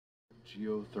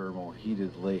geothermal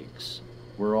heated lakes,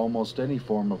 where almost any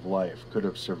form of life could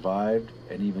have survived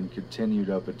and even continued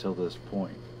up until this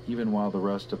point, even while the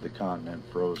rest of the continent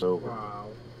froze over. Wow.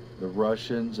 The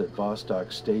Russians at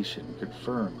Vostok Station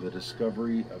confirmed the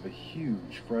discovery of a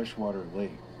huge freshwater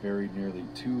lake buried nearly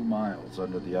 2 miles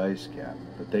under the ice cap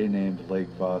that they named Lake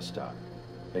Vostok.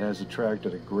 It has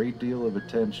attracted a great deal of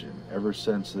attention ever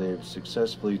since they've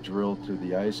successfully drilled through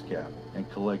the ice cap and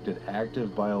collected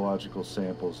active biological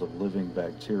samples of living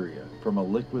bacteria from a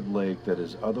liquid lake that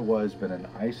has otherwise been an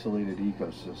isolated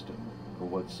ecosystem for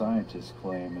what scientists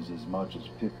claim is as much as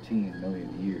 15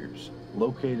 million years.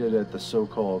 Located at the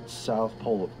so-called South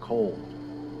Pole of Cold,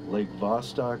 Lake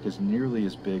Vostok is nearly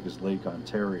as big as Lake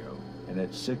Ontario, and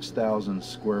at 6,000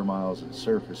 square miles in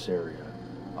surface area,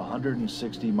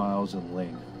 160 miles in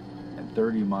length, and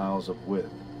 30 miles of width.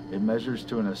 It measures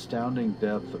to an astounding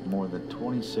depth of more than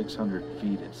 2,600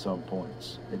 feet at some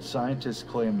points, and scientists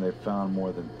claim they've found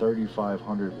more than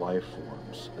 3,500 life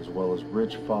forms, as well as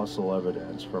rich fossil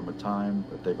evidence from a time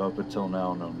that they've up until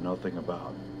now known nothing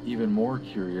about. Even more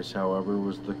curious, however,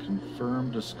 was the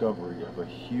confirmed discovery of a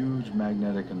huge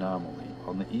magnetic anomaly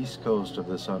on the east coast of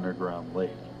this underground lake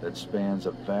that spans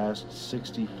a vast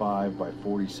 65 by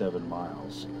 47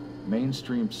 miles.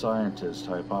 Mainstream scientists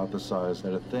hypothesize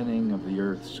that a thinning of the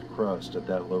Earth's crust at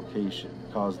that location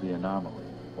caused the anomaly,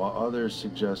 while others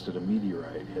suggested a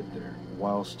meteorite hit there,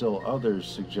 while still others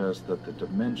suggest that the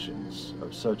dimensions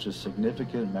of such a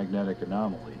significant magnetic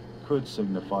anomaly could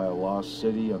signify a lost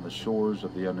city on the shores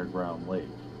of the underground lake.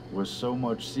 With so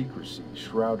much secrecy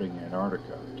shrouding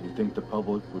Antarctica, do you think the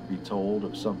public would be told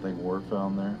if something were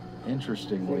found there?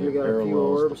 Interestingly, it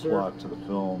parallels the plot to the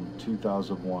film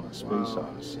 2001: A Space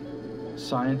Odyssey.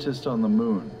 Scientists on the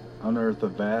moon unearth a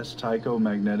vast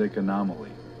tychomagnetic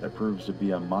anomaly that proves to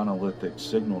be a monolithic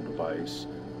signal device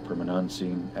from an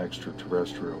unseen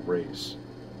extraterrestrial race.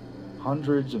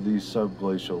 Hundreds of these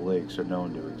subglacial lakes are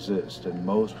known to exist, and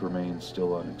most remain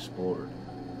still unexplored.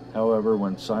 However,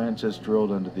 when scientists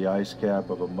drilled into the ice cap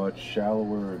of a much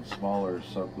shallower and smaller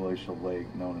subglacial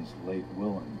lake known as Lake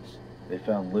Willens, they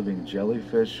found living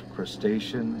jellyfish,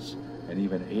 crustaceans, and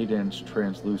even 8-inch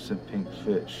translucent pink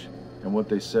fish, and what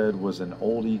they said was an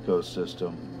old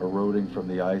ecosystem eroding from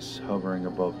the ice hovering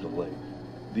above the lake.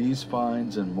 These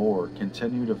finds and more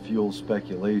continue to fuel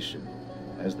speculation,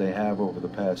 as they have over the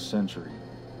past century,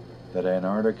 that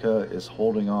Antarctica is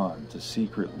holding on to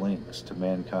secret links to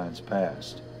mankind's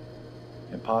past,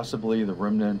 and possibly the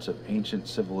remnants of ancient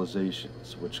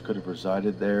civilizations which could have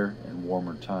resided there in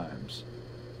warmer times.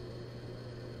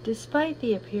 Despite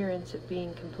the appearance of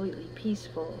being completely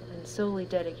peaceful and solely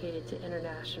dedicated to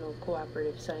international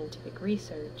cooperative scientific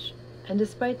research, and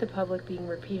despite the public being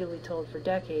repeatedly told for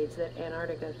decades that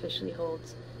Antarctica officially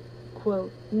holds,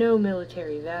 quote, no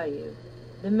military value,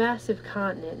 the massive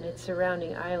continent and its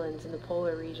surrounding islands in the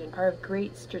polar region are of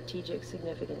great strategic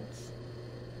significance.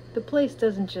 The place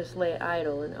doesn't just lay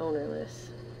idle and ownerless,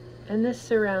 and this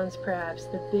surrounds perhaps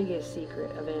the biggest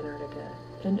secret of Antarctica,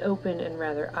 an open and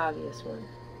rather obvious one.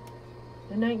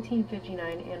 The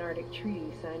 1959 Antarctic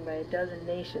Treaty, signed by a dozen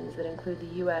nations that include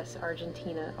the U.S.,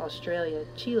 Argentina, Australia,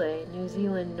 Chile, New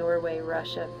Zealand, Norway,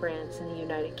 Russia, France, and the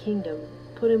United Kingdom,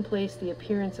 put in place the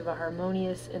appearance of a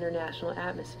harmonious international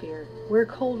atmosphere where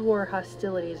Cold War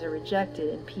hostilities are rejected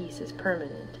and peace is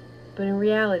permanent. But in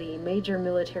reality, major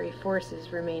military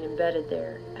forces remain embedded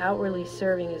there, outwardly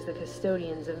serving as the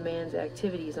custodians of man's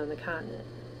activities on the continent.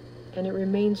 And it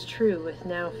remains true with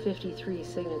now 53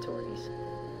 signatories.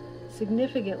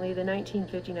 Significantly, the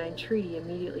 1959 treaty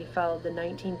immediately followed the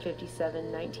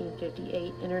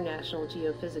 1957-1958 International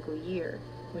Geophysical Year,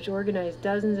 which organized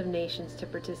dozens of nations to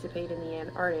participate in the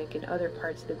Antarctic and other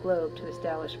parts of the globe to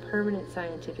establish permanent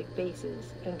scientific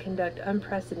bases and conduct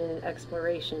unprecedented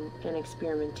exploration and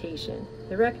experimentation.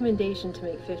 The recommendation to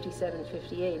make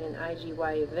 5758 an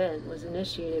IGY event was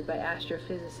initiated by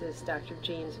astrophysicist Dr.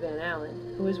 James Van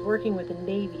Allen, who was working with the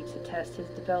Navy to test his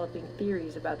developing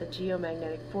theories about the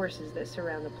geomagnetic forces that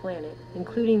surround the planet,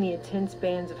 including the intense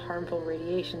bands of harmful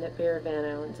radiation that bear Van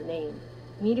Allen's name.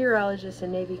 Meteorologist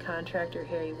and Navy contractor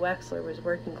Harry Wexler was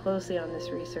working closely on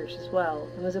this research as well,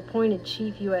 and was appointed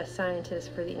chief U.S. scientist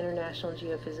for the International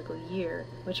Geophysical Year,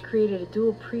 which created a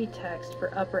dual pretext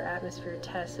for upper atmosphere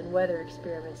tests and weather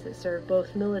experiments that served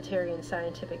both military and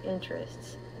scientific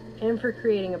interests, and for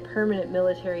creating a permanent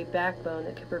military backbone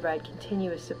that could provide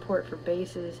continuous support for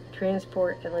bases,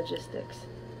 transport, and logistics.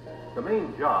 The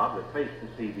main job that faced the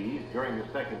Seabees during the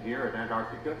second year at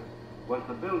Antarctica was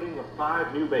the building of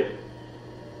 5 new bases.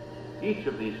 Each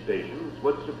of these stations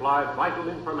would supply vital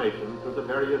information to the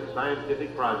various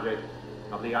scientific projects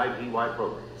of the IGY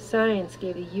program. Science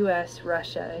gave the U.S.,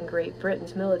 Russia, and Great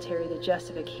Britain's military the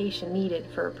justification needed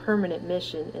for a permanent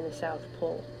mission in the South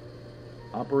Pole.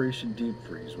 Operation Deep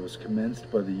Freeze was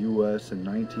commenced by the U.S. in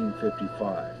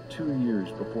 1955, 2 years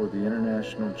before the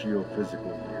International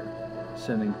Geophysical Year,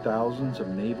 sending thousands of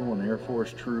Naval and Air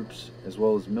Force troops, as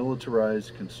well as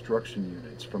militarized construction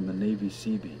units from the Navy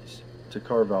Seabees, to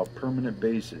carve out permanent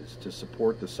bases to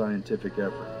support the scientific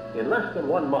effort. In less than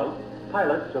 1 month,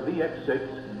 pilots of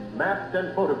EX-6 mapped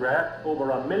and photographed over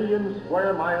 1 million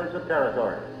square miles of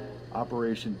territory.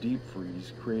 Operation Deep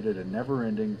Freeze created a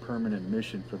never-ending permanent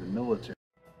mission for the military